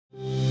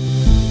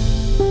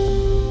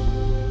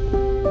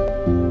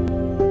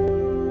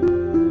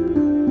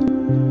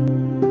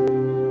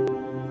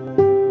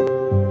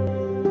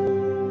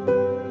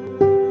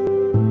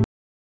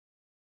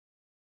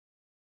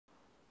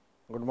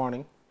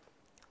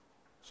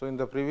So, in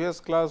the previous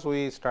class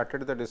we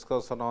started the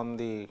discussion on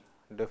the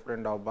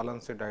different off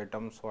balance sheet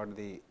items what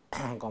the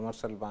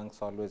commercial banks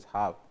always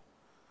have,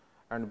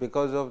 and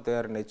because of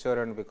their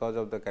nature and because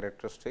of the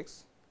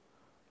characteristics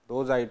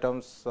those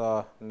items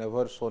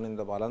never shown in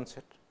the balance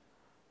sheet,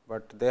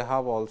 but they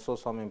have also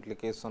some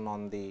implication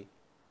on the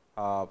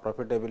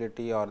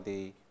profitability or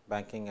the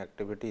banking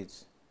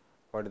activities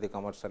what the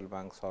commercial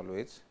banks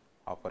always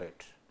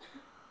operate.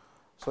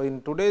 So,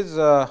 in today's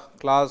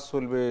class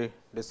we will be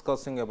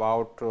discussing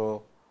about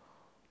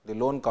the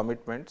loan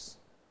commitments,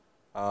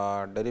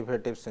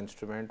 derivatives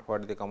instrument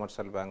what the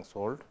commercial banks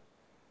hold,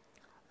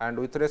 and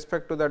with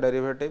respect to the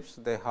derivatives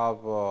they have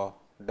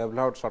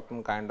developed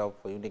certain kind of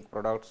unique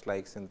products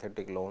like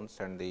synthetic loans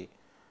and the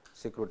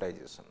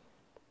securitization.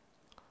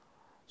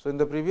 So, in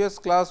the previous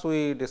class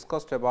we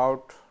discussed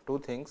about two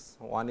things,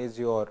 one is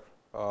your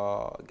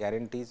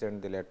guarantees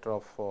and the letter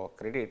of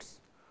credits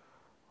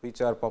which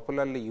are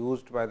popularly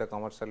used by the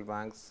commercial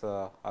banks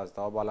as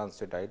the off balance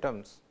sheet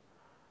items,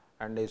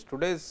 and in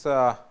today's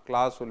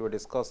class we will be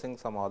discussing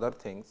some other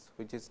things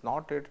which is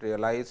not yet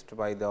realized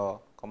by the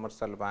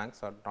commercial banks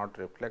or not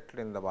reflected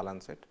in the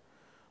balance sheet,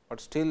 but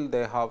still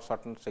they have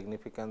certain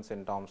significance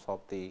in terms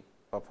of the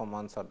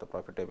performance or the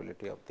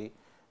profitability of the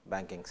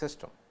banking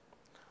system.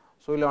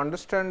 So, we will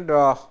understand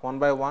one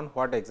by one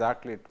what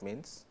exactly it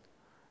means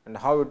and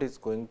how it is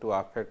going to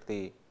affect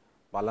the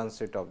balance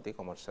sheet of the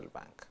commercial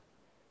bank.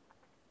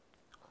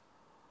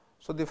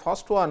 So, the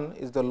first one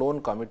is the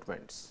loan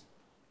commitments.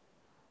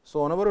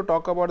 So, whenever you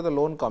talk about the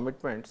loan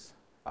commitments,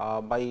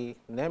 by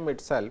name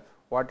itself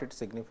what it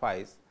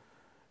signifies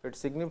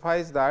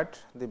that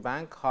the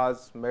bank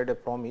has made a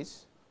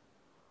promise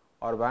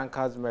or bank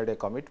has made a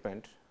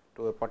commitment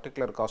to a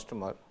particular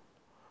customer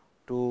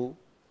to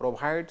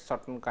provide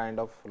certain kind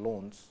of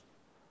loans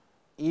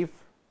if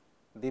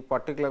the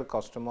particular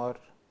customer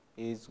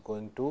is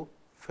going to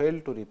fail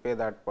to repay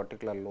that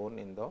particular loan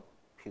in the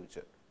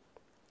future.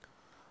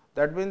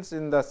 That means,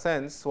 in the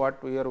sense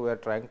what we are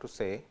trying to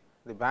say,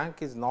 the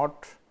bank is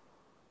not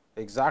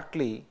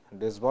exactly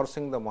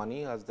disbursing the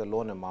money as the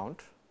loan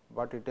amount,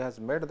 but it has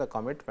made the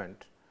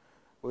commitment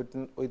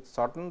with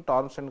certain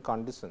terms and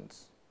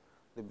conditions.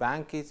 The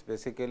bank is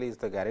basically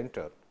the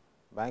guarantor,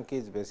 bank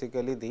is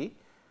basically the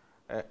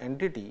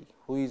entity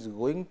who is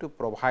going to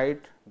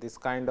provide this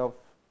kind of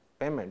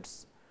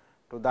payments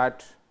to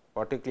that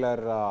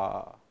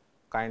particular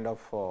kind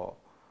of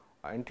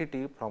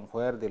entity from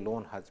where the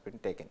loan has been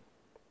taken.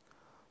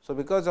 So,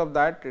 because of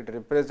that it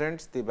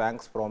represents the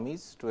bank's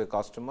promise to a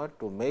customer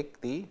to make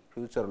the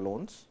future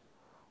loans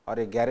or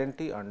a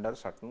guarantee under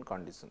certain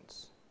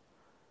conditions.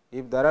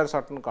 If there are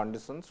certain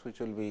conditions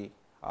which will be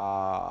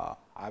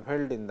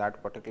upheld in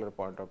that particular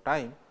point of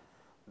time,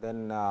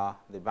 then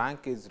the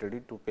bank is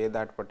ready to pay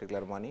that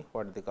particular money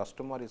what the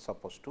customer is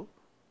supposed to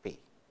pay.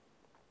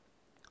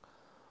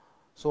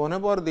 So,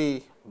 whenever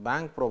the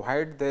bank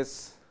provides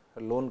this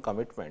loan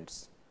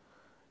commitments,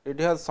 it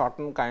has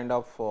certain kind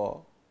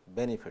of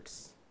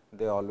benefits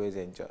they always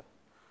enjoy.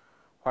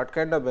 What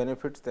kind of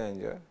benefits they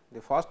enjoy?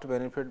 The first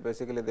benefit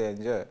basically they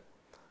enjoy,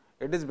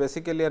 it is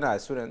basically an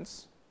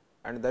assurance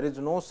and there is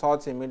no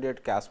such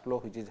immediate cash flow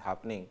which is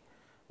happening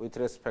with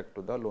respect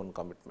to the loan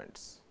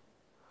commitments.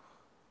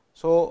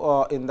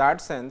 So, in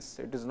that sense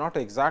it is not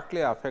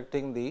exactly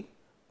affecting the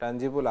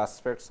tangible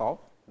aspects of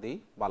the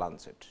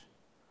balance sheet.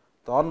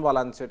 The on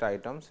balance sheet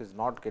items is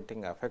not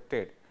getting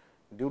affected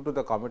due to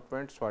the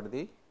commitments what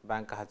the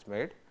bank has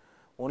made.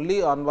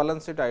 Only on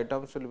balance sheet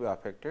items will be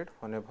affected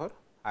whenever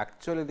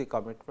actually the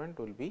commitment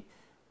will be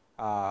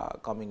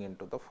coming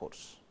into the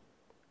force.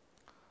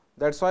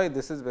 That is why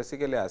this is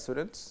basically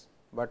assurance,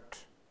 but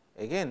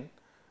again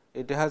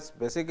it has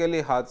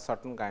basically has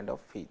certain kind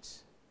of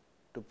fees.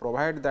 To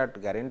provide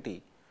that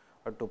guarantee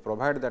or to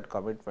provide that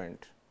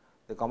commitment,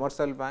 the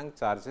commercial bank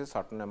charges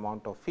certain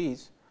amount of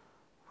fees,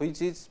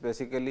 which is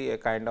basically a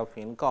kind of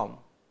income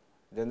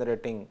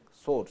generating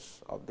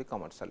source of the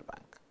commercial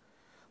bank.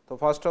 So,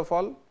 first of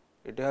all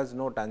it has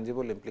no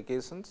tangible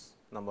implications,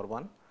 number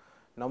 1.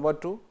 Number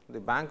 2, the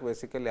bank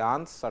basically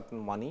earns certain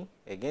money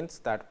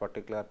against that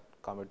particular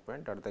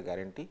commitment or the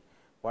guarantee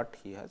what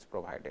he has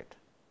provided.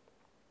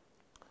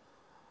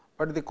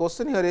 But the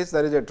question here is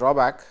there is a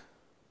drawback.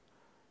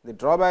 The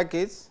drawback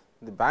is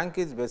the bank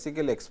is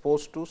basically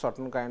exposed to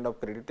certain kind of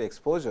credit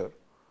exposure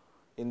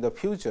in the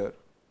future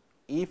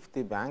if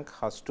the bank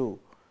has to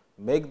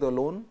make the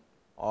loan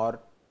or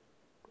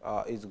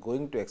is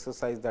going to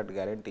exercise that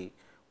guarantee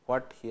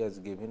what he has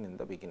given in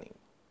the beginning.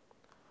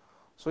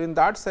 So, in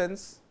that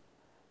sense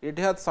it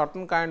has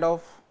certain kind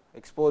of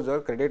exposure,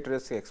 credit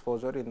risk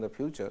exposure in the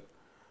future,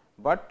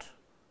 but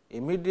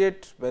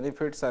immediate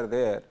benefits are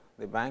there,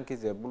 the bank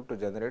is able to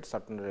generate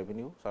certain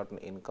revenue, certain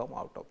income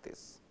out of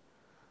this.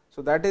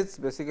 So, that is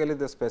basically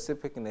the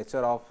specific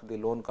nature of the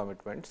loan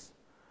commitments,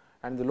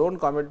 and the loan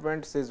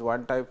commitments is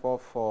one type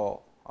of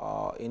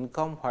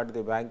income what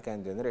the bank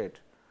can generate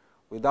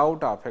without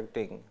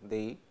affecting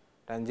the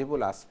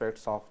tangible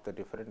aspects of the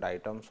different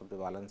items of the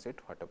balance sheet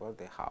whatever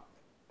they have.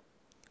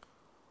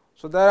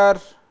 So, there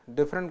are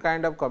different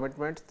kind of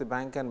commitments the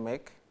bank can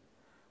make.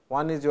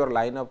 One is your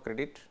line of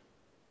credit,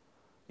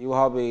 you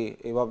have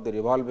the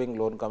revolving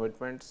loan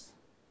commitments,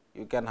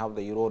 you can have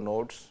the euro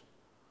notes,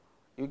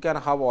 you can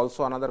have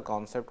also another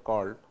concept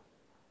called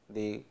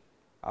the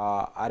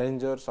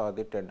arrangers or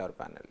the tender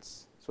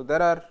panels. So,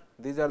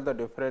 these are the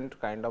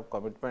different kind of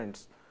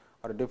commitments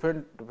or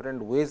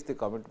different ways the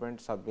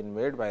commitments have been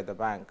made by the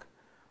bank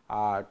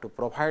to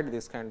provide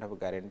this kind of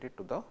guarantee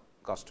to the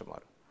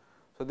customer.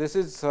 So, this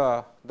is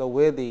the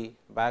way the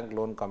bank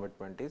loan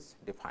commitment is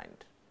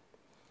defined.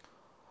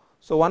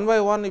 So, one by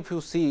one if you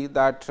see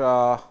that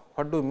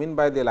what do you mean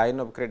by the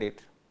line of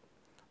credit?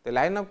 The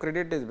line of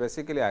credit is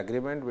basically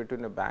agreement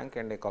between a bank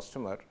and a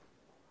customer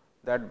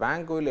that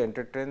bank will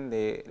entertain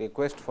the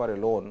request for a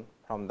loan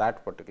from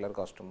that particular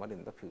customer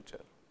in the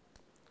future.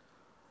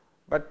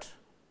 But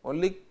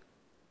only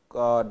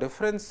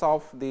difference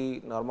of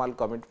the normal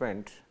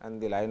commitment and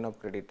the line of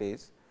credit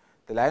is,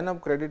 the line of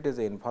credit is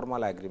an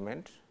informal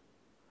agreement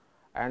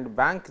and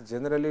bank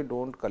generally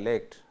do not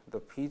collect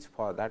the fees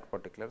for that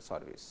particular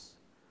service.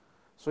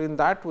 So, in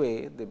that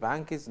way the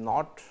bank is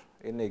not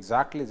in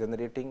exactly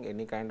generating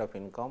any kind of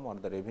income or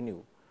the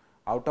revenue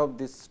out of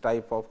this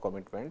type of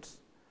commitments,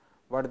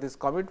 but this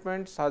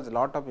commitments has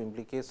lot of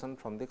implication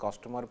from the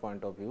customer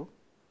point of view.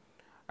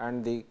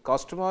 And the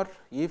customer,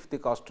 if the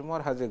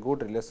customer has a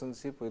good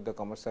relationship with the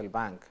commercial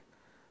bank,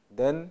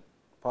 then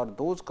for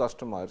those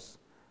customers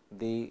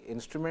the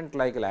instrument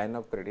like line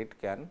of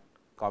credit can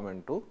come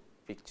into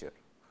picture.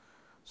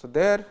 So,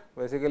 there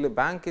basically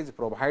bank is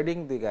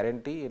providing the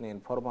guarantee in an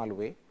informal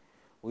way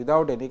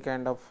without any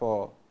kind of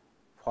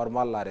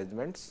formal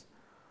arrangements,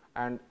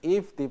 and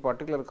if the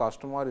particular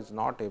customer is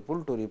not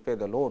able to repay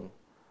the loan,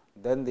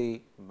 then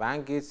the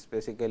bank is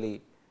basically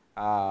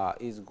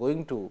is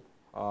going to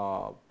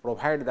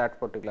provide that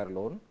particular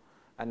loan,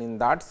 and in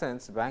that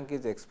sense bank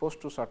is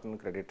exposed to certain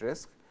credit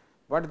risk,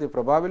 but the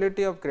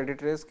probability of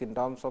credit risk in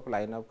terms of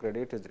line of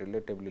credit is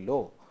relatively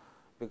low,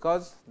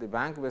 because the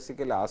bank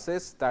basically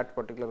assess that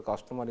particular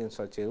customer in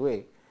such a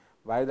way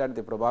by that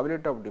the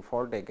probability of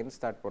default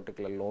against that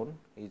particular loan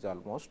is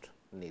almost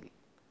nil.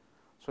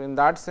 So, in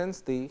that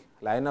sense the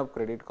line of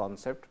credit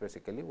concept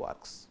basically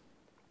works.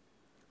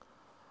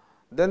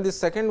 Then the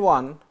second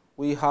one,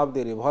 we have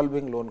the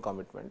revolving loan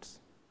commitments.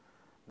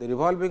 The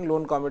revolving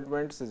loan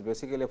commitments is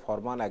basically a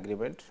formal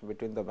agreement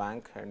between the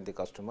bank and the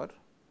customer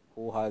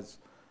who has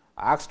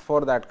asked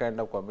for that kind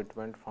of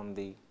commitment from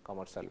the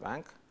commercial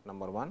bank,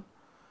 number one.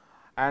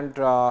 And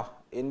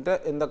in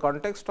the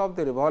context of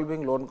the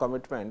revolving loan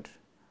commitment,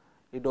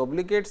 it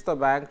obligates the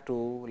bank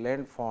to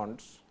lend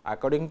funds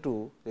according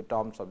to the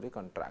terms of the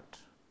contract.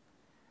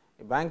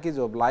 A bank is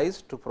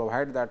obliged to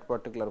provide that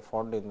particular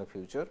fund in the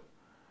future,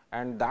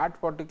 and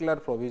that particular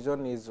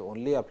provision is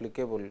only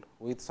applicable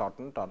with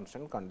certain terms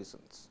and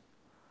conditions.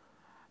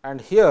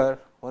 And here,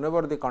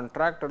 whenever the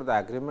contract or the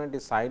agreement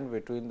is signed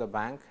between the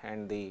bank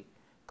and the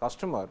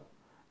customer,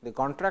 the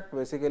contract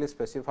basically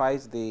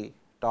specifies the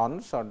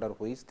terms under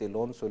which the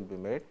loans will be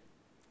made,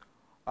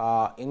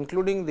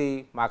 including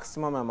the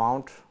maximum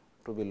amount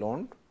to be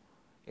loaned,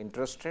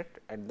 interest rate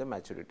and the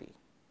maturity.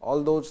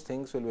 All those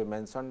things will be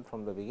mentioned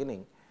from the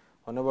beginning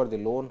whenever the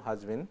loan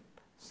has been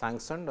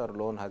sanctioned or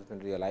loan has been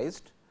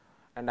realized,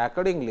 and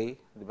accordingly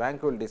the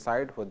bank will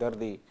decide whether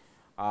the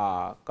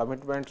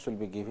commitments will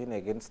be given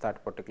against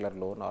that particular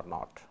loan or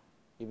not.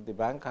 If the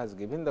bank has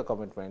given the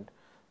commitment,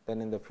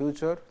 then in the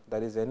future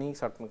there is any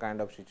certain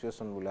kind of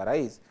situation will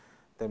arise,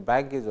 then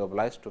bank is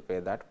obliged to pay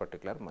that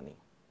particular money.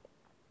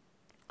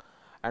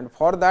 And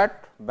for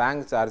that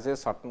bank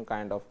charges certain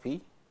kind of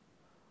fee,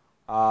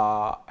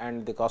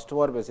 and the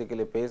customer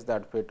basically pays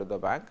that fee to the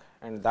bank,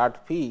 and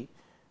that fee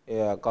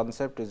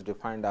concept is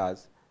defined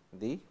as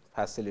the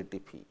facility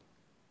fee.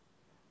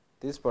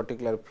 This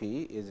particular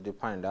fee is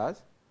defined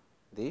as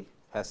the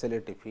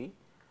facility fee,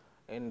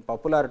 in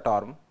popular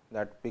term,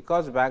 that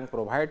because bank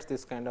provides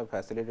this kind of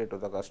facility to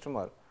the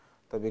customer,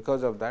 so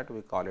because of that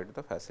we call it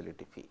the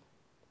facility fee.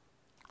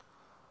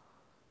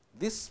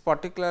 This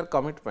particular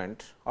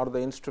commitment or the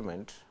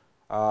instrument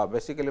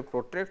basically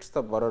protects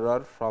the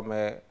borrower from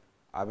a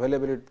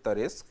availability the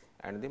risk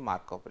and the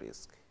markup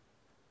risk.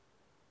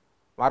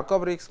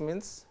 Markup risk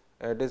means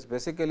it is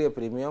basically a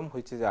premium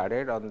which is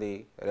added on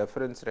the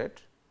reference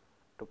rate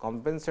to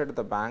compensate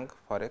the bank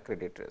for a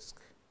credit risk.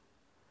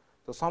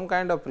 So, some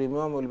kind of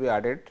premium will be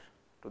added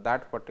to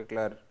that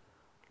particular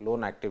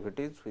loan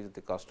activities which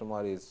the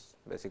customer is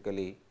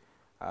basically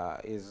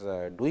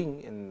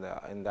doing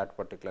in that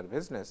particular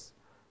business.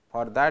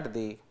 For that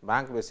the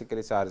bank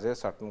basically charges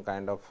certain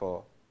kind of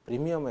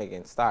premium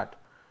against that,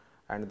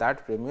 and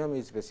that premium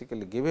is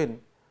basically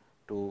given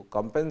to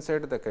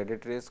compensate the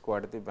credit risk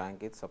what the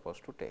bank is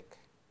supposed to take.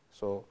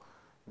 So,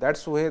 that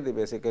is where the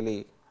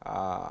basically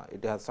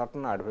it has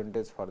certain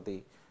advantage for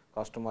the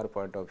customer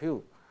point of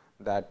view,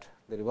 that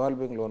the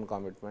revolving loan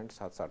commitments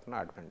have certain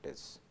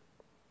advantage.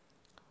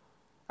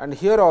 And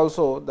here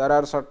also there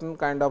are certain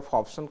kind of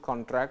option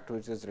contract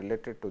which is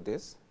related to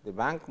this. The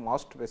bank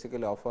must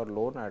basically offer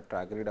loan at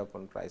agreed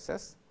upon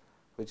prices,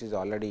 which is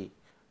already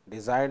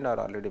designed or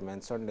already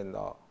mentioned in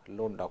the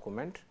loan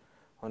document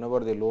whenever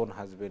the loan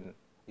has been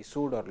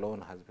issued or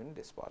loan has been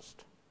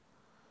disbursed.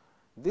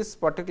 This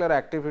particular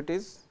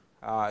activities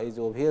is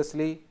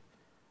obviously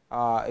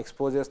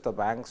exposes the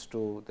banks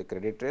to the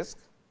credit risk,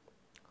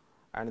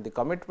 and the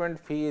commitment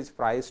fee is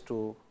priced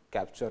to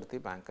capture the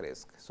bank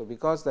risk. So,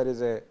 because there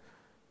is a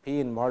fee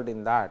involved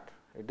in that,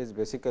 it is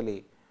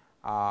basically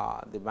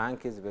the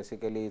bank is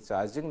basically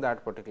charging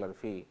that particular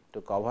fee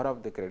to cover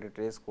up the credit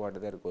risk what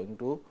they are going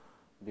to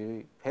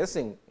be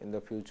facing in the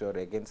future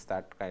against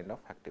that kind of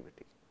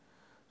activity.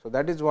 So,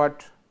 that is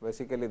what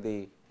basically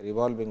the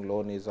revolving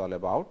loan is all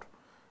about,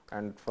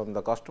 and from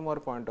the customer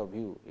point of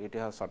view it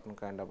has certain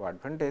kind of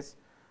advantage,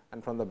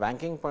 and from the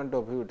banking point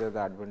of view it is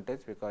the advantage,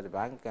 because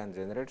bank can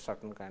generate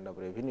certain kind of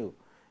revenue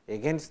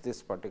against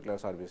this particular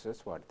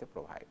services what they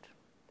provide.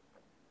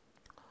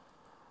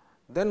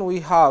 Then we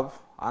have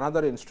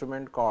another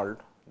instrument called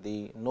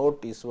the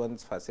note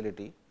issuance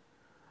facility,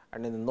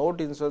 and in the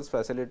note issuance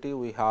facility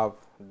we have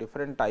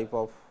different type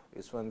of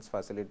issuance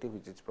facility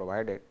which is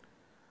provided.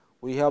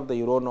 We have the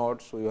euro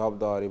notes, we have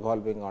the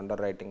revolving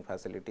underwriting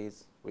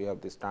facilities, we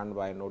have the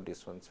standby note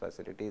issuance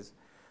facilities.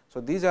 So,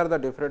 these are the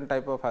different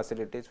type of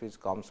facilities which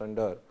comes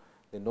under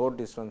the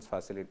note issuance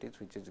facilities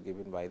which is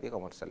given by the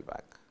commercial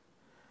bank.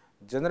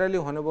 Generally,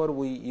 whenever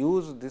we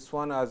use this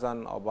one as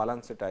an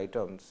balance sheet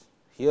items,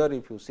 here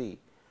if you see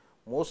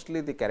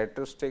mostly the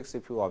characteristics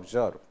if you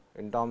observe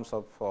in terms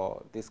of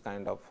this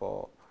kind of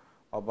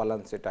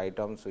balance sheet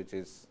items which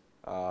is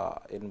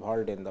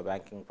involved in the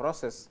banking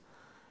process,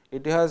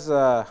 it has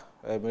a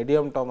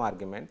medium term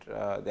agreement.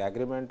 The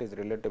agreement is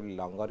relatively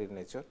longer in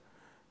nature,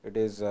 it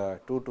is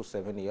 2 to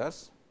 7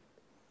 years,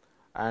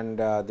 and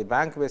the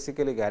bank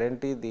basically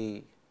guarantee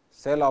the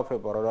sale of a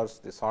borrower's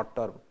the short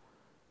term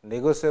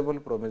negotiable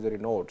promissory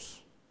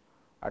notes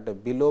at a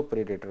below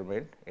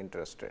predetermined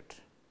interest rate.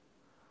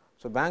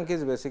 So, bank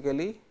is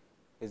basically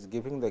is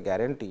giving the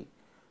guarantee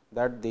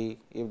that the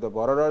if the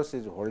borrowers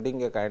is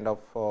holding a kind of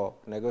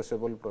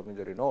negotiable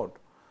promissory note,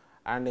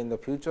 and in the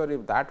future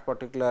if that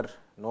particular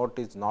note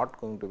is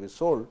not going to be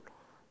sold,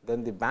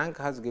 then the bank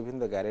has given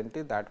the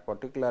guarantee that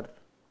particular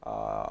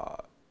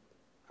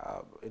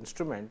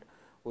instrument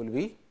will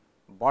be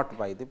bought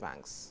by the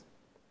banks.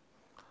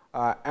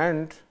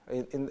 And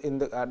in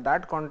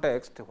that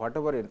context,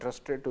 whatever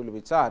interest rate will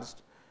be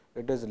charged,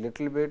 it is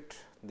little bit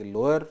the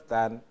lower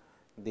than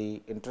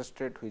the interest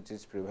rate which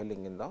is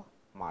prevailing in the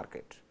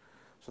market.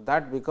 So,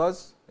 that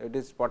because it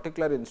is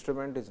particular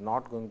instrument is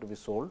not going to be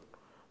sold,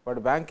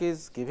 but bank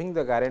is giving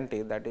the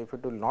guarantee that if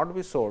it will not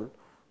be sold,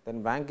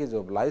 then bank is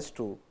obliged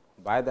to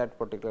buy that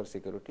particular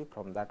security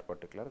from that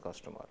particular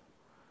customer.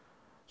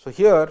 So,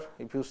 here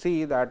if you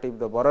see that if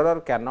the borrower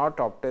cannot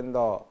obtain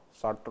the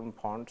short term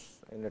funds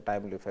in a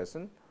timely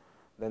fashion,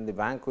 then the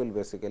bank will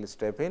basically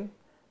step in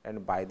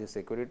and buy the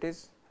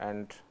securities,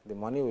 and the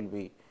money will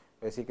be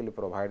basically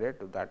provided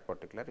to that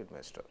particular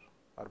investor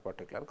or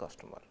particular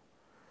customer.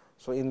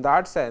 So, in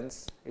that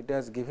sense it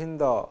has given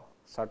the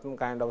certain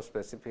kind of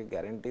specific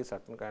guarantee,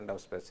 certain kind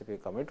of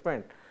specific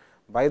commitment,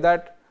 by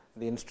that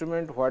the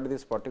instrument what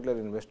this particular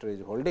investor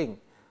is holding,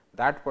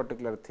 that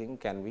particular thing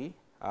can be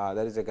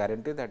there is a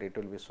guarantee that it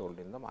will be sold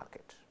in the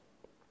market.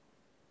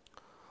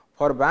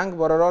 For bank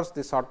borrowers,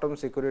 the short term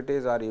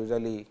securities are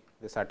usually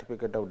the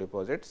certificate of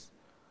deposits,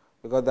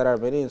 because there are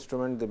many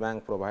instruments the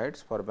bank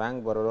provides. For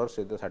bank borrowers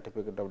is the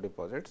certificate of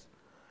deposits,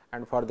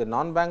 and for the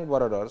non bank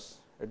borrowers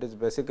it is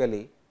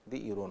basically the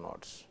euro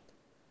notes.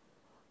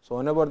 So,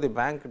 whenever the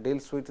bank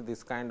deals with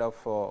this kind of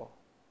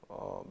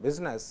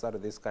business or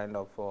this kind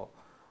of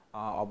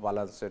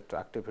balance sheet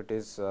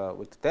activities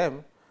with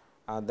them,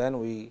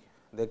 then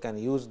they can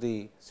use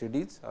the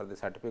CDs or the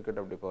certificate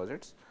of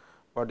deposits,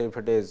 but if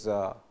it is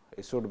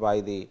issued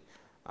by the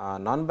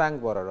non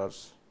bank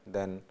borrowers,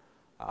 then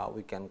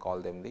we can call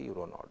them the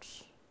euro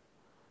notes.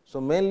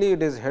 So, mainly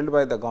it is held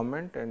by the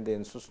government and the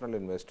institutional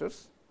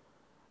investors,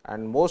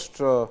 and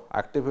most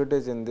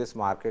activities in this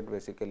market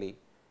basically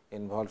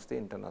involves the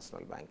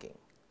international banking.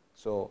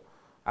 So,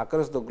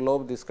 across the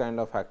globe this kind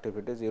of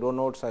activities, euro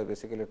notes are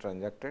basically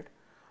transacted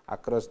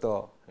across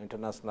the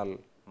international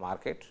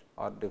market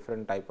or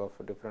different type of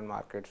different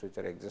markets which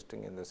are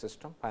existing in the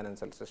system,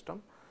 financial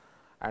system,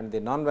 and the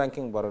non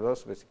banking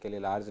borrowers basically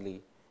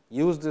largely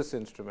use this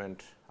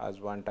instrument as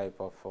one type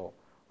of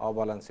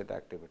balance sheet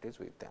activities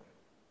with them.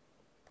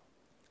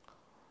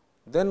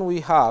 Then we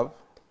have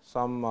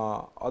some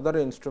other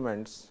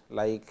instruments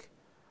like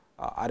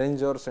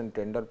arrangers and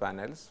tender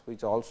panels,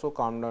 which also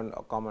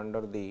come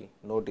under the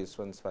note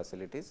issuance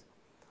facilities.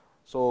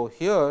 So,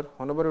 here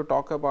whenever you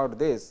talk about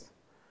this,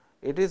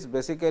 it is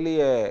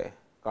basically a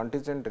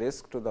contingent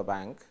risk to the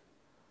bank,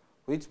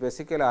 which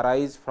basically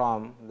arise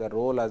from the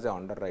role as a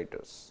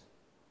underwriters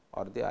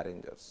or the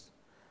arrangers.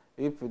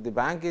 If the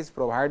bank is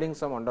providing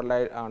some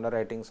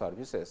underwriting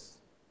services,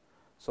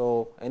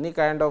 so any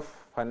kind of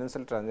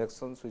financial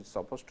transactions which is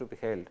supposed to be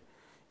held,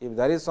 if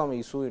there is some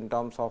issue in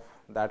terms of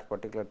that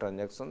particular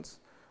transactions,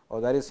 or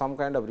there is some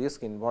kind of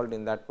risk involved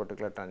in that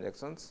particular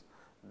transactions,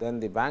 then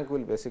the bank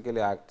will basically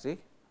act as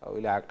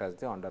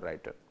the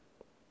underwriter.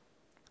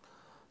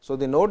 So,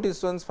 the note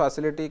issuance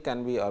facility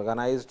can be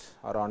organized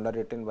or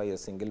underwritten by a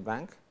single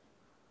bank,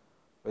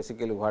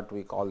 basically what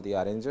we call the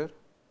arranger,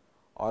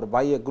 or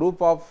by a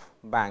group of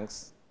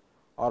banks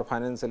or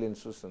financial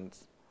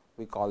institutions,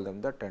 we call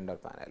them the tender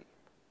panel.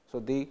 So,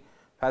 the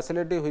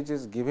facility which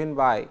is given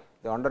by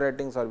the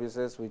underwriting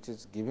services which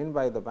is given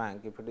by the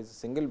bank, if it is a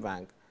single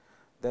bank,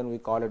 then we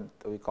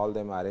call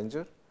them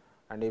arranger,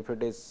 and if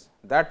it is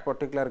that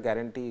particular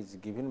guarantee is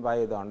given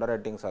by the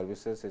underwriting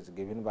services is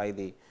given by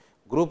the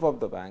group of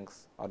the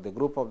banks or the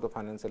group of the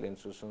financial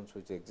institutions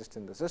which exist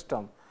in the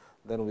system,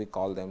 then we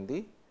call them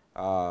the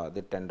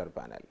tender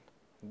panel.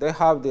 They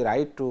have the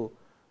right to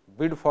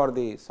bid for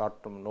the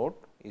short term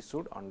note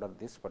issued under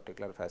this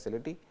particular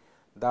facility.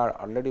 That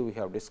already we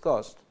have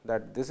discussed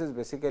that this is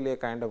basically a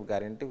kind of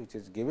guarantee which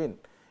is given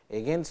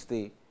against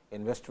the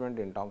investment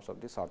in terms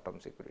of the short term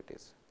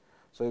securities.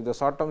 So, if the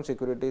short term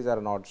securities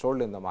are not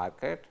sold in the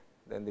market,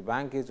 then the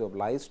bank is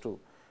obliged to.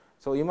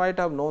 So, you might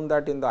have known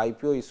that in the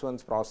IPO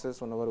issuance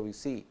process, whenever we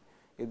see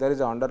if there is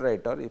an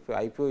underwriter, if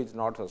IPO is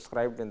not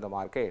subscribed in the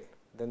market,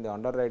 then the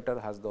underwriter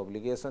has the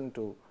obligation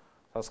to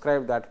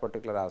subscribe that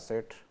particular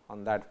asset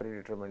on that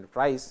predetermined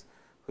price,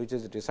 which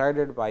is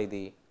decided by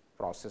the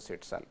process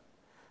itself.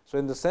 So,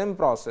 in the same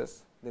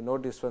process, the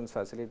note issuance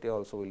facility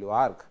also will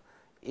work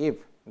if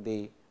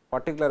the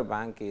particular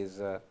bank is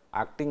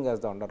acting as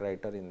the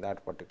underwriter in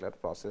that particular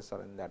process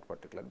or in that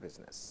particular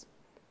business.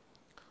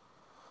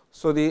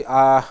 So, there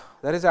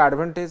is an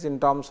advantage in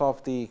terms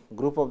of the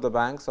group of the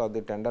banks or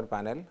the tender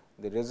panel.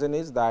 The reason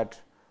is that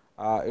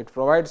it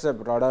provides a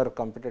broader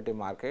competitive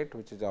market,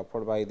 which is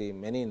offered by the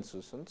many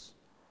institutions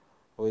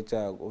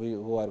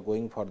who are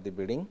going for the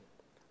bidding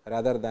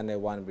rather than a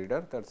one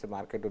bidder. That is, the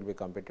market will be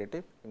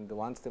competitive.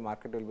 Once the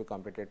market will be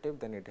competitive,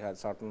 then it has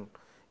certain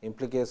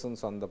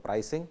implications on the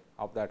pricing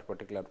of that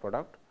particular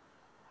product,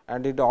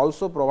 and it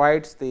also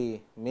provides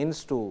the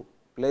means to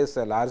place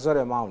a larger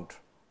amount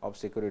of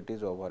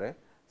securities over a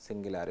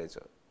single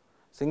arranger.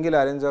 Single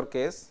arranger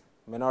case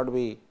may not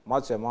be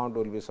much amount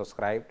will be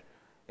subscribed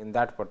in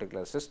that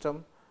particular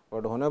system,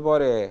 but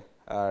whenever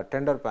a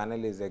tender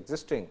panel is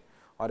existing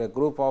or a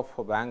group of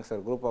banks or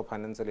group of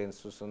financial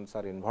institutions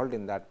are involved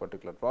in that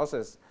particular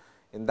process,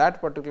 in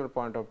that particular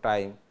point of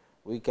time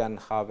we can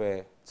have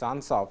a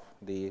chance of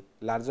the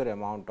larger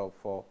amount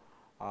of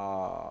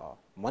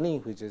money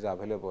which is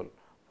available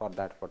for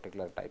that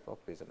particular type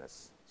of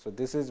business. So,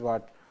 this is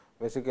what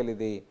basically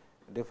the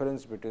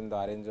difference between the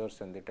arrangers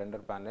and the tender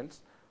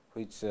panels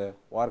which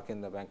work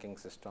in the banking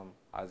system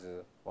as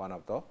one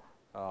of the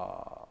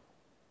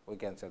we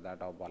can say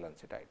that of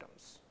balance sheet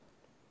items.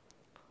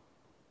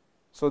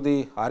 So,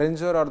 the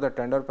arranger or the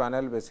tender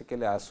panel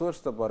basically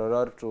assures the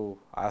borrower to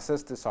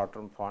assess the short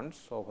term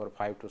funds over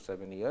 5 to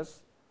 7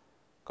 years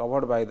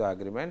covered by the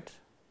agreement,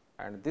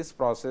 and this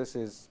process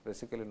is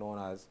basically known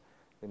as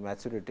the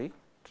maturity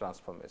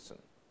transformation.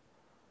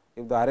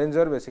 If the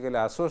arranger basically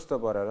assures the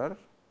borrower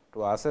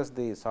to assess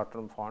the short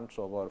term funds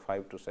over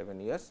 5 to 7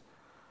 years,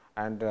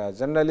 and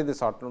generally the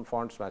short term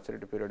funds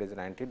maturity period is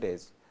 90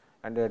 days,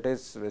 and it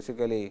is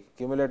basically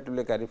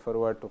cumulatively carry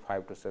forward to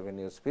 5 to 7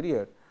 years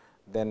period,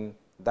 then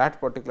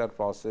that particular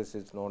process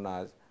is known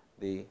as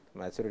the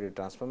maturity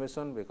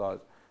transformation,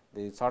 because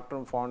the short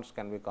term funds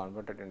can be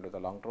converted into the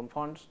long term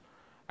funds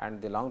and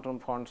the long term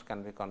funds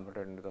can be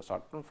converted into the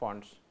short term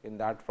funds. In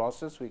that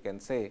process, we can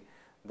say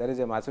there is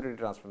a maturity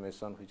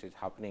transformation which is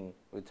happening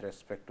with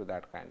respect to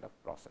that kind of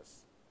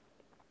process.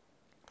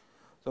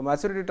 So,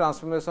 maturity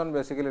transformation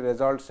basically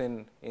results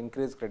in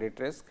increased credit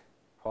risk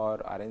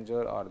for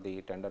arranger or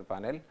the tender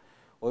panel.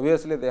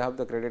 Obviously, they have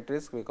the credit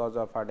risk because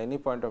of at any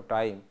point of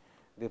time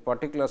the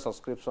particular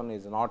subscription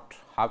is not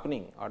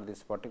happening or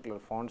this particular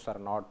funds are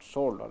not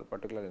sold or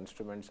particular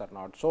instruments are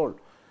not sold,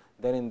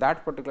 then in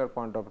that particular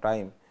point of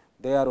time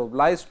they are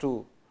obliged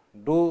to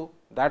do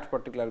that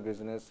particular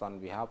business on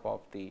behalf of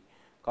the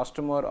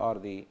customer or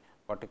the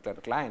particular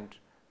client,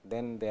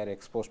 then they are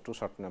exposed to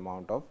certain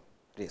amount of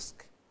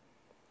risk,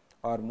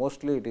 or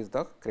mostly it is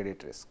the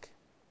credit risk.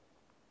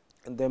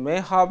 And they may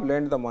have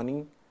lent the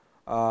money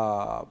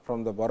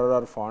from the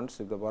borrower funds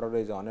if the borrower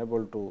is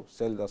unable to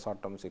sell the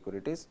short term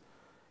securities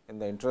in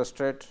the interest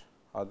rate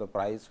or the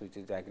price which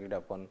is agreed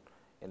upon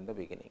in the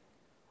beginning.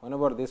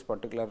 Whenever this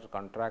particular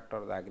contract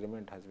or the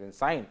agreement has been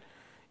signed,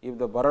 if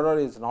the borrower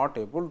is not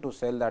able to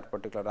sell that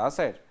particular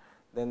asset,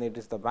 then it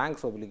is the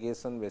bank's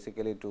obligation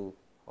basically to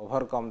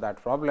overcome that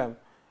problem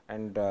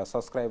and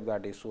subscribe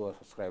that issue or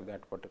subscribe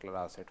that particular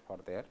asset for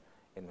their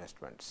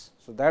investments.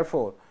 So,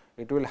 therefore,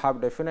 it will have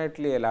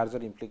definitely a larger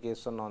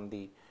implication on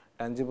the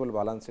tangible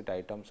balance sheet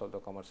items of the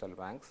commercial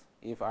banks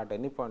if at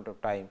any point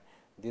of time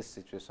this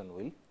situation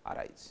will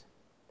arise.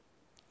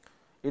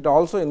 It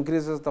also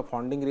increases the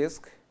funding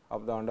risk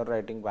of the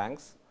underwriting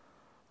banks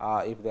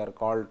if they are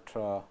called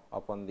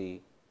upon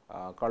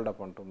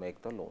to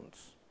make the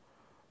loans.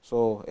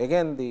 So,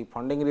 again the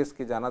funding risk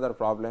is another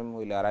problem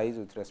will arise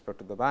with respect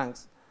to the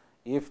banks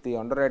if the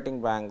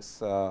underwriting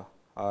banks are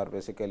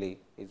basically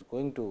is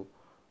going to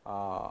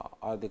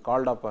are they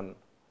called upon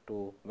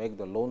to make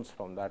the loans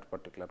from that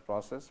particular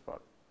process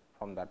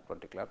from that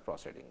particular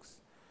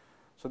proceedings.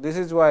 So, this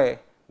is why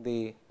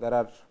there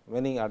are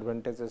many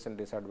advantages and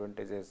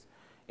disadvantages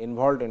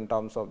involved in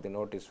terms of the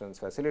note issuance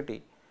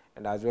facility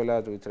and as well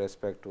as with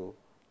respect to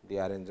the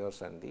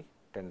arrangers and the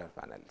tender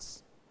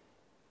panels.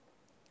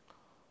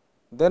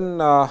 Then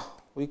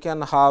we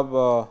can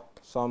have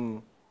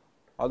some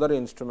other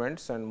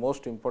instruments, and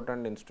most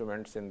important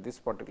instruments in this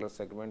particular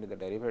segment is the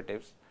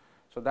derivatives.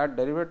 So, that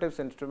derivatives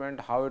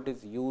instrument, how it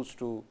is used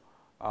to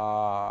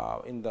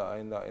in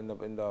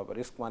the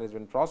risk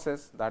management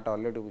process, that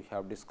already we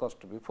have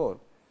discussed before,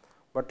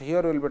 but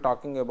here we will be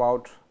talking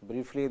about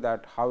briefly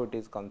that how it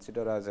is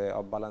considered as a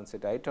off balance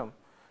sheet item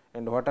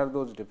and what are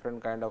those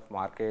different kind of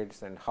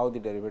markets and how the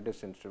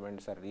derivatives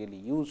instruments are really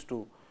used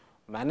to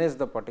manage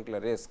the particular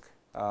risk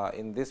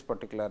in this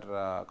particular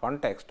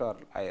context or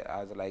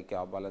as like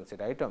off balance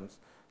sheet items,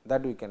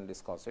 that we can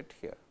discuss it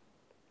here.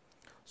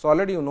 So,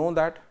 already you know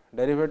that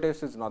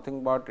derivatives is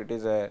nothing but it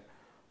is a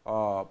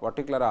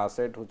particular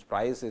asset whose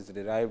price is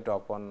derived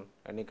upon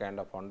any kind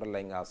of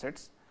underlying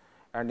assets,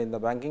 and in the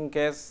banking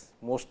case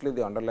mostly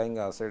the underlying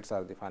assets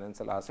are the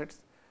financial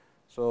assets.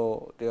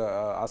 So, the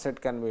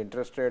asset can be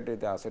interest rate,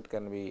 the asset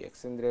can be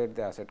exchange rate,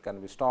 the asset can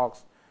be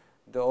stocks.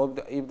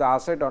 If the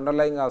asset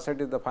underlying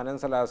asset is the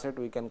financial asset,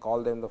 we can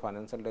call them the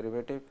financial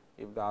derivative.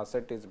 If the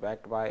asset is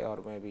backed by or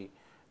maybe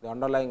the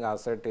underlying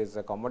asset is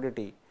a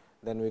commodity,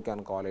 then we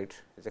can call it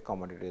as a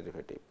commodity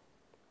derivative.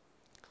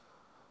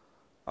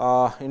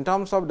 In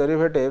terms of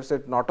derivatives,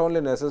 it is not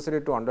only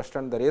necessary to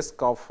understand the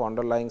risk of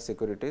underlying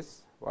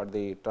securities, but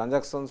the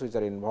transactions which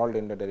are involved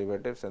in the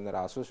derivatives and their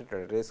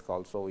associated risk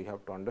also we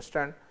have to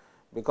understand,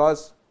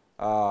 because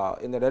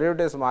in the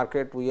derivatives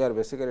market we are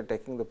basically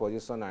taking the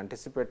position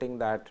anticipating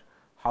that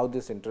how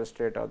this interest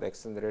rate or the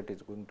exchange rate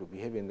is going to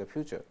behave in the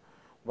future,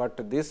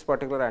 but this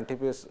particular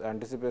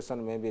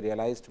anticipation may be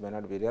realized, may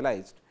not be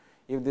realized.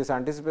 If this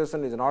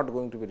anticipation is not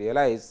going to be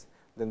realized,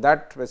 then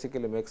that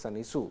basically makes an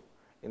issue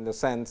in the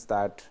sense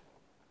that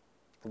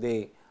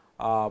the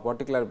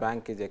particular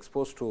bank is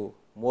exposed to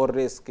more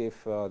risk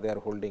if they are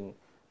holding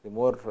the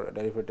more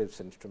derivatives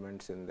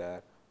instruments in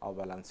their off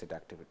balance sheet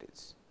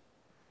activities.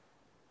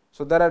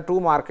 So, there are two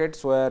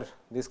markets where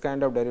this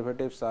kind of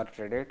derivatives are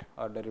traded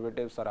or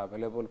derivatives are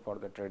available for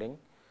the trading.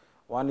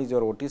 One is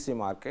your OTC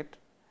market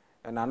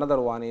and another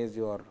one is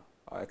your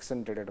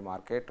exchange traded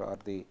market or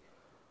the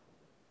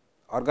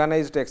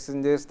organized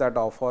exchanges that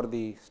offer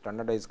the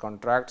standardized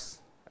contracts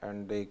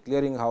and the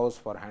clearing house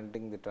for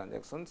handling the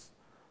transactions.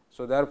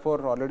 So,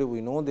 therefore, already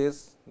we know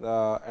this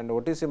and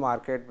OTC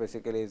market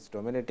basically is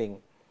dominating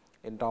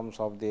in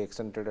terms of the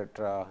exchange traded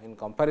in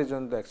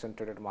comparison to the exchange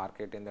traded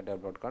market in the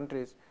developed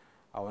countries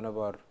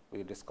whenever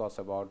we discuss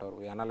about or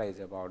we analyze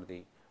about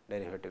the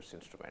derivatives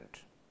instrument.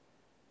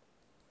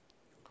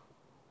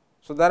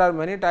 So, there are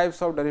many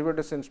types of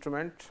derivatives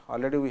instrument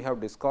already we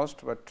have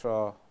discussed, but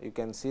you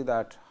can see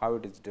that how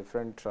it is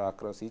different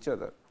across each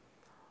other.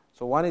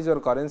 So, one is your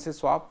currency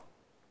swap,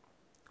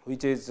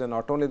 which is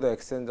not only the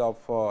exchange of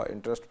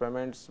interest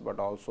payments, but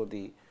also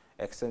the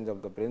exchange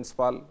of the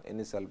principal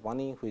initial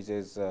money which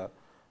is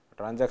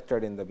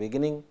transacted in the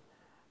beginning,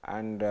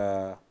 and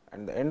the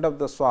end of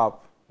the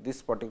swap this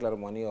particular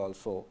money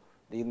also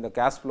in the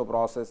cash flow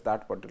process,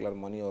 that particular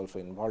money also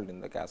involved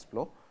in the cash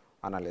flow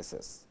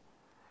analysis.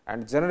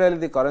 And generally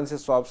the currency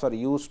swaps are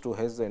used to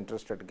hedge the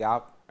interest rate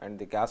gap and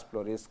the cash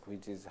flow risk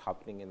which is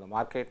happening in the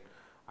market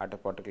at a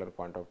particular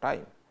point of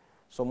time.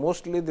 So,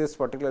 mostly this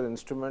particular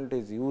instrument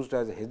is used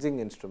as a hedging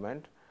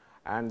instrument,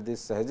 and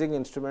this hedging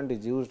instrument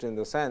is used in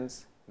the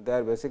sense they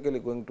are basically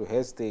going to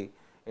hedge the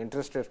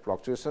interest rate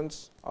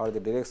fluctuations or the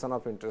direction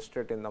of interest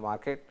rate in the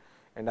market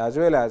and as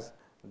well as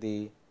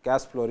the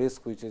cash flow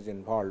risk which is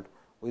involved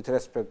with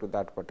respect to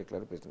that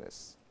particular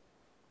business.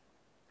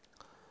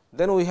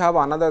 Then we have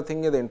another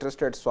thing is the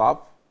interest rate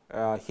swap.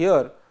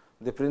 Here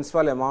the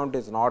principal amount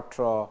is not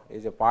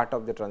is a part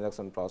of the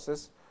transaction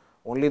process,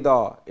 only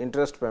the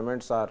interest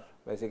payments are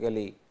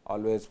basically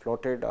always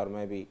floated or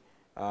maybe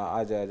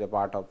as a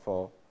part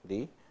of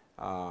the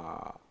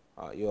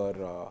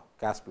your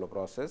cash flow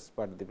process,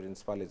 but the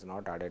principal is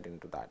not added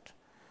into that.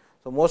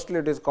 So, mostly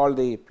it is called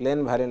the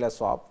plain vanilla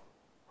swap,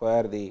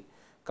 where the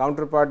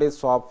counterparty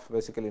swap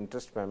basically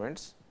interest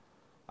payments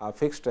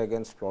fixed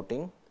against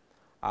floating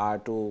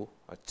to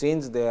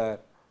change their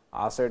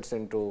assets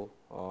into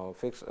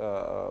fixed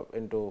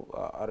into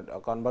a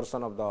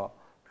conversion of the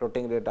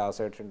floating rate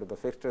assets into the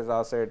fixed rate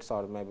assets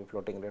or maybe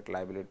floating rate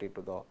liability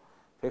to the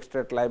fixed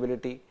rate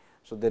liability.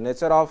 So, the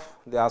nature of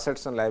the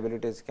assets and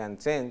liabilities can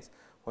change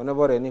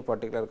whenever any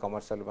particular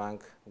commercial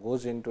bank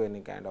goes into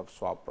any kind of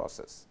swap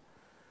process.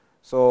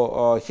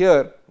 So,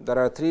 here there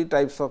are three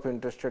types of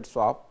interest rate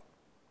swap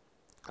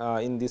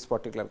in this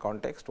particular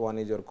context. One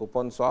is your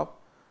coupon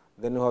swap,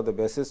 then you have the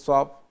basis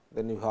swap,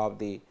 then you have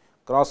the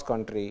cross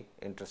country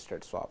interest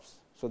rate swaps.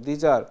 So,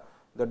 these are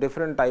the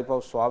different type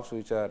of swaps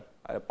which are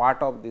a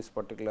part of this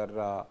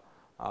particular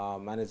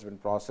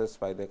management process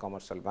by the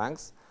commercial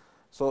banks.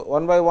 So,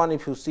 one by one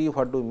if you see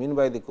what do you mean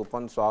by the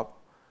coupon swap.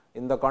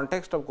 In the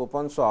context of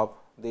coupon swap,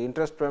 the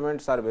interest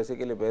payments are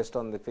basically based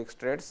on the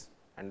fixed rates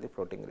and the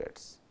floating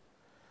rates,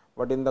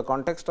 but in the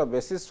context of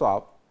basis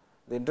swap,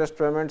 the interest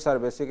payments are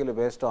basically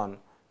based on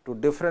two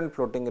different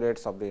floating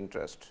rates of the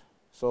interest.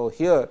 So,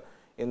 here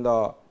in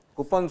the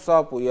coupon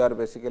swap we are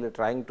basically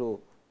trying to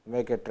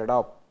make a trade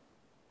off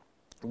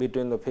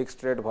between the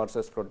fixed rate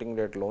versus floating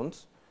rate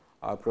loans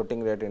or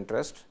floating rate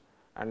interest,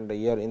 and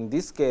here in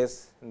this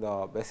case in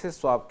the basis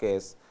swap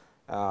case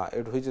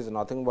which is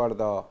nothing but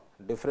the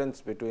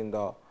difference between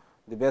the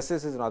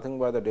basis is nothing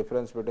but the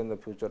difference between the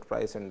future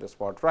price and the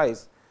spot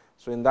price.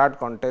 So, in that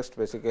context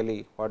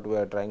basically what we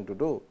are trying to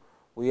do,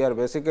 we are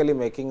basically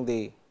making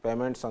the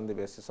payments on the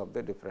basis of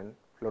the different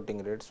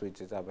floating rates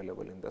which is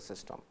available in the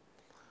system.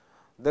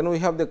 Then we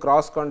have the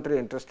cross country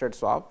interest rate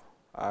swap.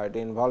 It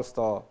involves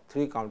the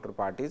three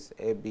counterparties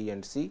A, B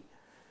and C.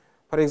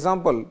 For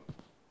example,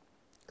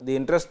 the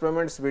interest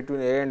payments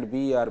between A and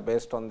B are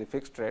based on the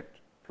fixed rate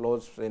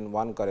flows in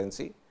one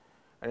currency,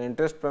 and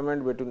interest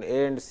payment between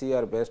A and C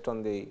are based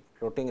on the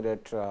floating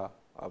rate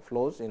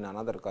flows in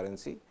another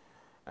currency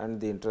and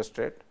the interest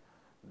rate.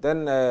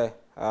 Then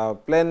a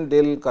plain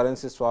deal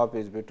currency swap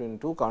is between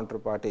two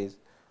counterparties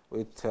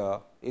with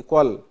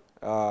equal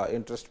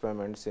interest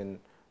payments in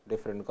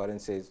different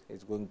currencies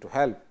is going to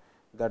help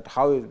that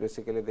how is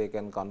basically they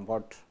can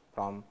convert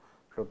from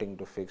floating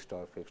to fixed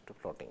or fixed to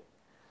floating.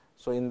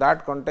 So, in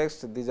that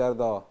context these are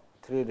the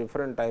three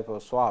different type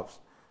of swaps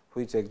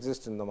which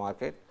exist in the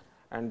market,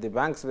 and the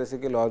banks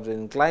basically are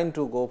inclined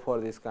to go for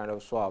this kind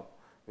of swap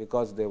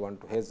because they want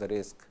to hedge the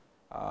risk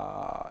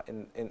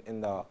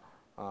in the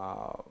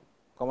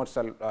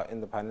commercial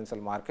in the financial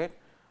market,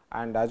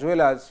 and as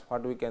well as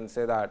what we can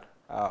say that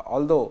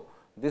although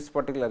this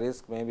particular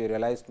risk may be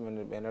realized,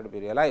 may not be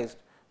realized,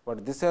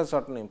 but this has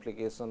certain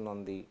implication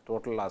on the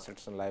total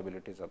assets and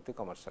liabilities of the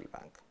commercial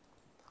bank.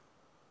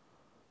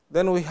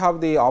 Then we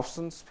have the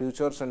options,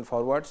 futures and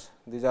forwards.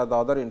 These are the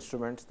other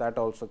instruments that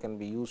also can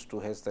be used to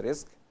hedge the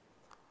risk.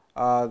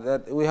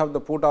 That we have the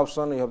put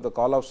option, we have the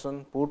call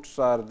option. Puts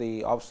are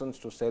the options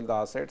to sell the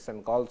assets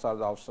and calls are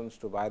the options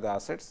to buy the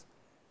assets,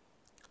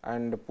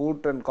 and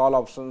put and call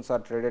options are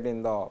traded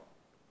in the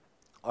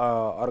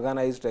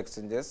organized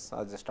exchanges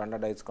as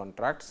standardized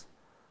contracts,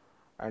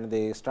 and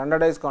the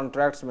standardized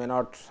contracts may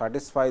not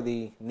satisfy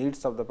the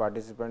needs of the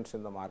participants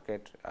in the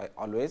market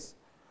always.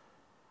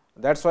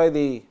 That is why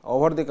the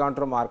over the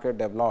counter market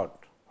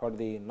developed for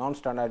the non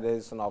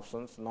standardization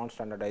options, non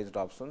standardized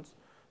options.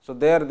 So,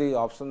 there the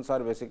options are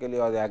basically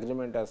or the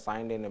agreement are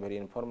signed in a very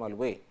informal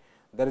way.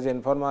 There is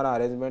informal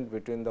arrangement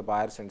between the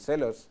buyers and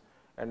sellers,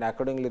 and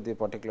accordingly the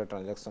particular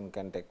transaction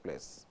can take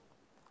place.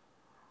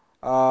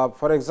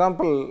 For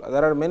example,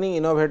 there are many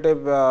innovative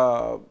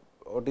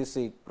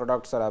OTC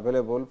products are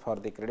available for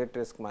the credit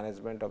risk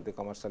management of the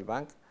commercial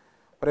bank.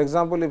 For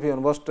example, if an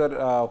investor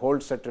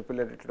holds a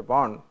AAA rated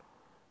bond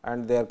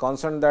and they are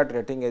concerned that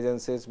rating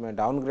agencies may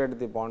downgrade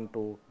the bond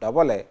to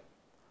AA,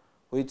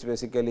 which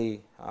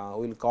basically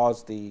will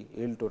cause the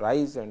yield to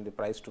rise and the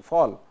price to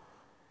fall.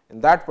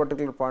 In that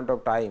particular point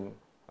of time,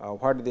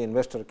 what the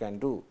investor can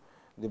do?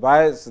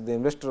 The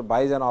investor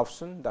buys an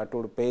option that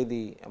would pay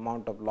the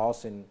amount of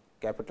loss in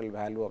capital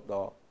value of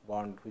the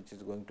bond which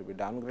is going to be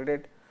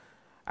downgraded,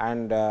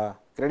 and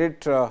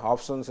credit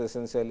options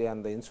essentially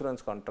on the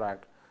insurance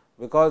contract,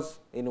 because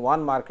in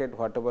one market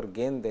whatever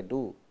gain they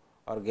do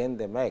or gain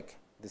they make,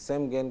 the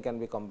same gain can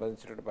be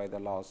compensated by the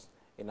loss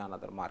in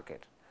another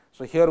market.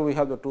 So, here we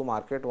have the two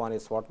market, one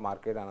is spot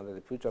market, another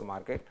the future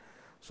market.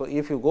 So,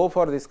 if you go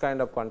for this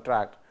kind of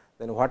contract,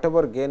 then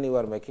whatever gain you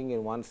are making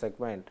in one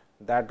segment,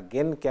 that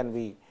gain can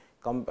be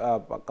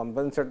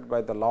compensated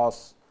by the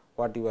loss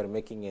what you are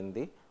making in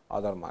the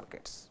other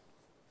markets.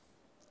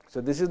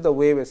 So, this is the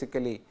way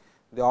basically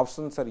the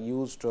options are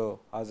used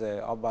as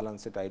a off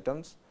balance sheet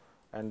items,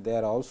 and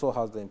there also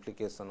has the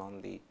implication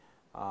on the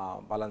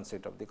balance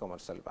sheet of the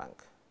commercial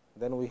bank.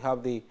 Then we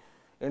have the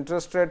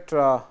interest rate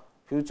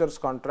futures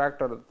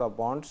contract or the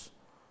bonds,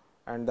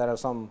 and there are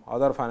some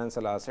other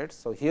financial assets.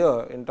 So,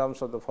 here in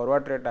terms of the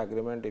forward rate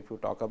agreement, if you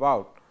talk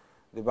about,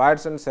 the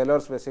buyers and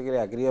sellers basically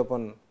agree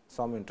upon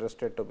some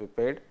interest rate to be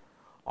paid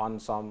on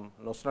some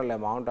notional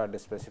amount at a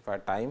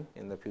specified time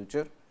in the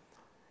future,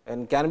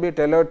 and can be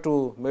tailored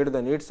to meet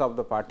the needs of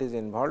the parties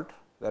involved.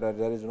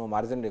 There is no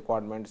margin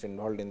requirements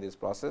involved in this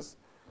process.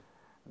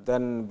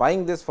 Then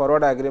buying this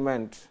forward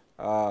agreement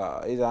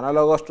is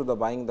analogous to the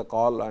buying the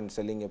call and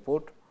selling a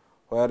put,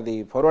 where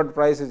the forward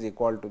price is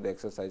equal to the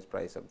exercise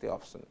price of the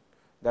option.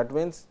 That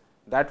means,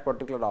 that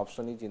particular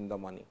option is in the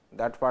money.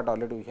 That part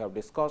already we have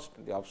discussed,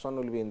 the option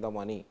will be in the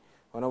money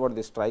whenever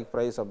the strike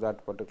price of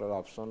that particular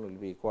option will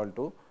be equal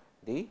to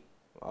the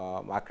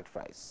market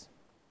price.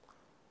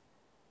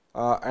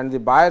 And the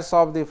buyers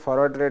of the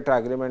forward rate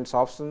agreements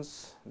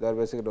options, they are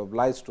basically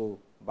obliged to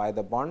buy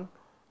the bond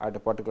at a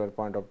particular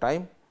point of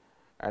time,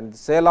 and the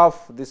sale of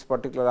this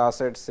particular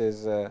assets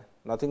is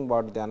nothing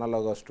but the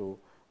analogous to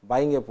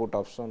buying a put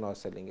option or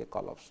selling a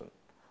call option.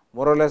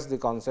 More or less the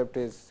concept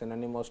is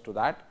synonymous to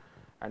that,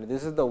 and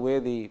this is the way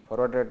the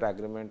forward rate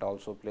agreement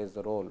also plays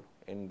the role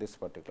in this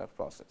particular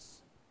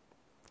process.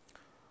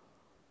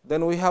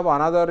 Then we have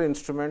another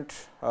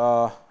instrument,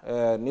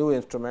 a new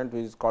instrument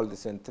which is called the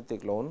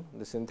synthetic loan.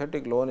 The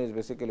synthetic loan is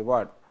basically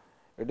what?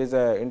 It is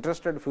a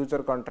interest rate future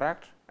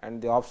contract,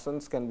 and the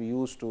options can be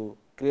used to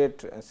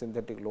create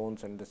synthetic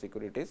loans and the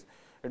securities.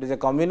 It is a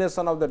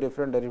combination of the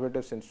different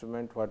derivatives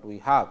instrument what we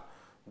have.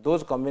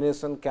 Those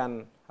combination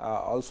can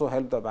also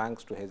help the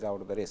banks to hedge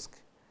out the risk.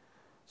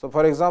 So,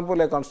 for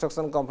example, a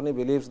construction company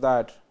believes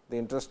that the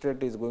interest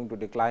rate is going to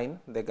decline,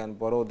 they can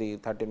borrow the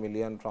 30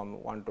 million from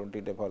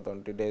 120 day for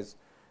 20 days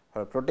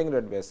for floating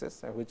rate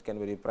basis, which can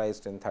be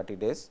repriced in 30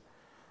 days.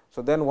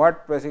 So, then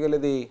what basically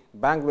the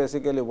bank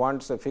basically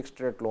wants a fixed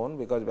rate loan,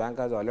 because bank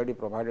has already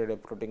provided a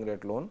floating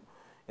rate loan.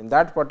 In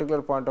that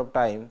particular point of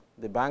time,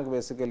 the bank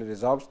basically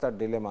resolves that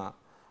dilemma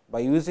by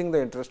using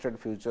the interest rate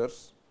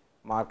futures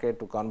market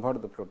to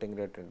convert the floating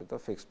rate into the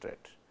fixed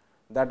rate.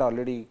 That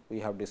already we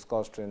have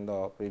discussed in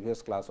the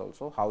previous class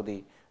also, how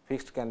the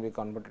fixed can be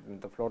converted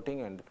into the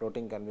floating and the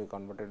floating can be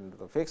converted into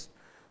the fixed.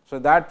 So,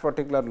 that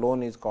particular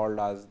loan is called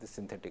as the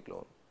synthetic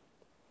loan.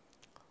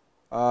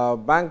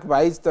 Bank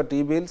buys the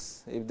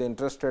T-bills if the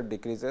interest rate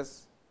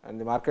decreases and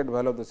the market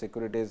value of the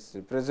securities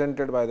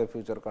represented by the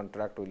future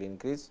contract will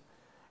increase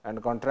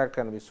and contract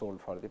can be sold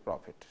for the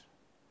profit.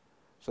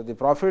 So, the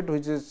profit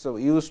which is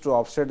used to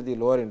offset the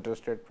lower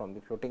interest rate from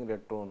the floating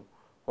rate loan,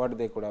 what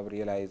they could have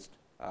realized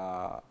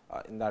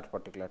in that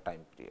particular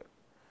time period.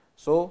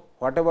 So,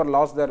 whatever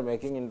loss they are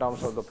making in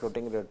terms of the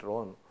floating rate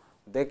loan,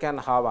 they can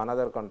have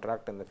another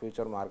contract in the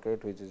future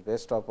market which is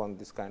based upon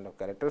this kind of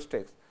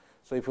characteristics.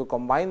 So, if you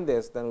combine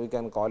this, then we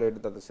can call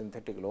it the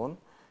synthetic loan,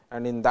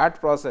 and in that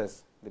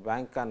process the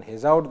bank can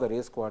hedge out the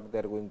risk what they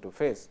are going to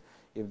face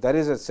if there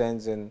is a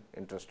change in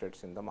interest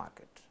rates in the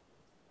market.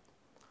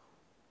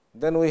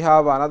 Then we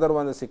have another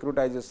one, the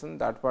securitization,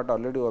 that part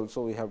already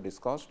also we have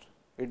discussed.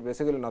 It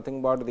basically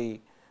nothing but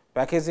the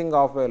packaging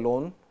of a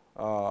loan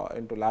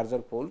into larger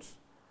pools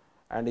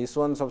and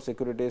issuance of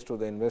securities to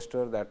the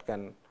investor that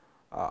can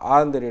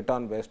earn the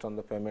return based on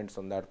the payments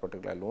on that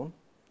particular loan.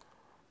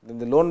 Then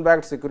the loan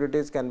backed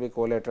securities can be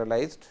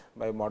collateralized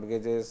by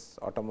mortgages,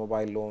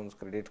 automobile loans,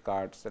 credit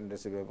cards and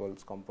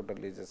receivables, computer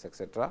leases,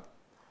 etc.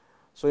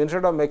 So,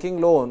 instead of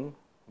making loan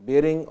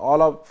bearing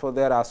all of for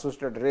their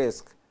associated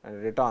risk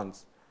and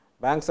returns,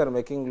 banks are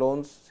making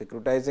loans,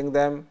 securitizing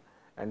them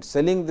and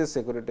selling these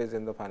securities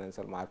in the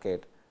financial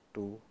market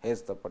to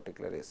hedge the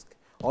particular risk.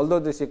 Although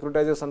the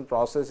securitization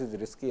process is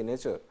risky in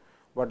nature,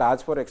 but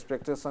as per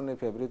expectation,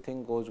 if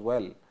everything goes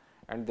well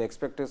and the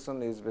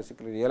expectation is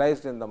basically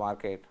realized in the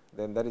market,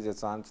 then there is a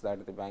chance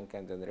that the bank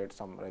can generate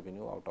some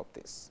revenue out of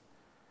this.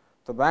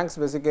 So, banks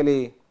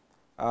basically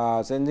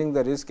changing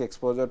the risk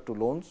exposure to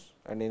loans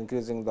and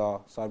increasing the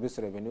service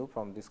revenue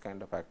from this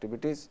kind of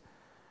activities,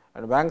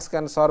 and banks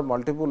can serve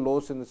multiple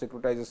loans in the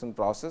securitization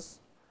process,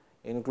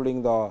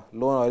 including the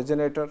loan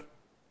originator.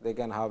 They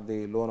can have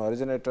the loan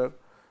originator,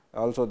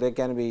 also they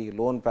can be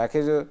loan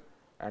packager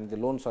and the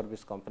loan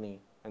service company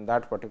in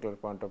that particular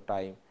point of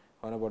time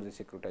whenever the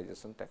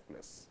securitization takes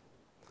place.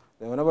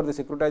 Then whenever the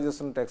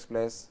securitization takes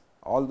place,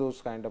 all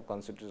those kind of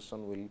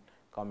consideration will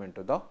come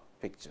into the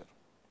picture.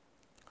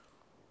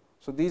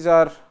 So, these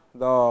are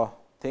the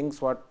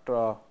things what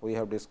we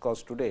have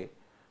discussed today,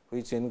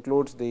 which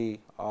includes the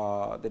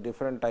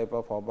different type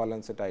of off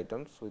balance sheet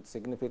items which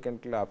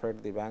significantly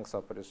affect the bank's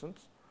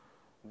operations.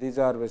 These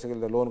are basically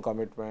the loan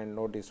commitment,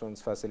 note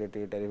issuance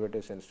facility,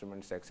 derivatives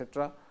instruments,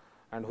 etc.,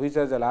 and which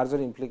has a larger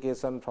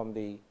implication from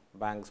the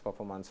bank's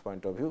performance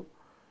point of view,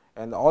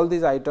 and all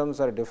these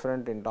items are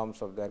different in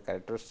terms of their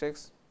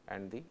characteristics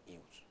and the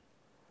use.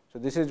 So,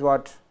 this is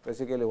what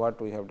basically what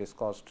we have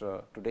discussed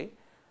today,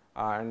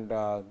 and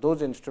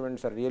those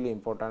instruments are really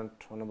important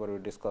whenever we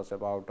discuss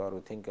about or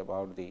we think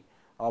about the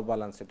off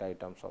balance sheet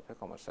items of a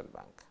commercial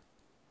bank.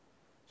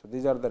 So,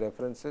 these are the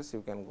references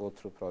you can go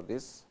through for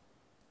this.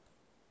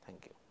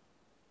 Thank you.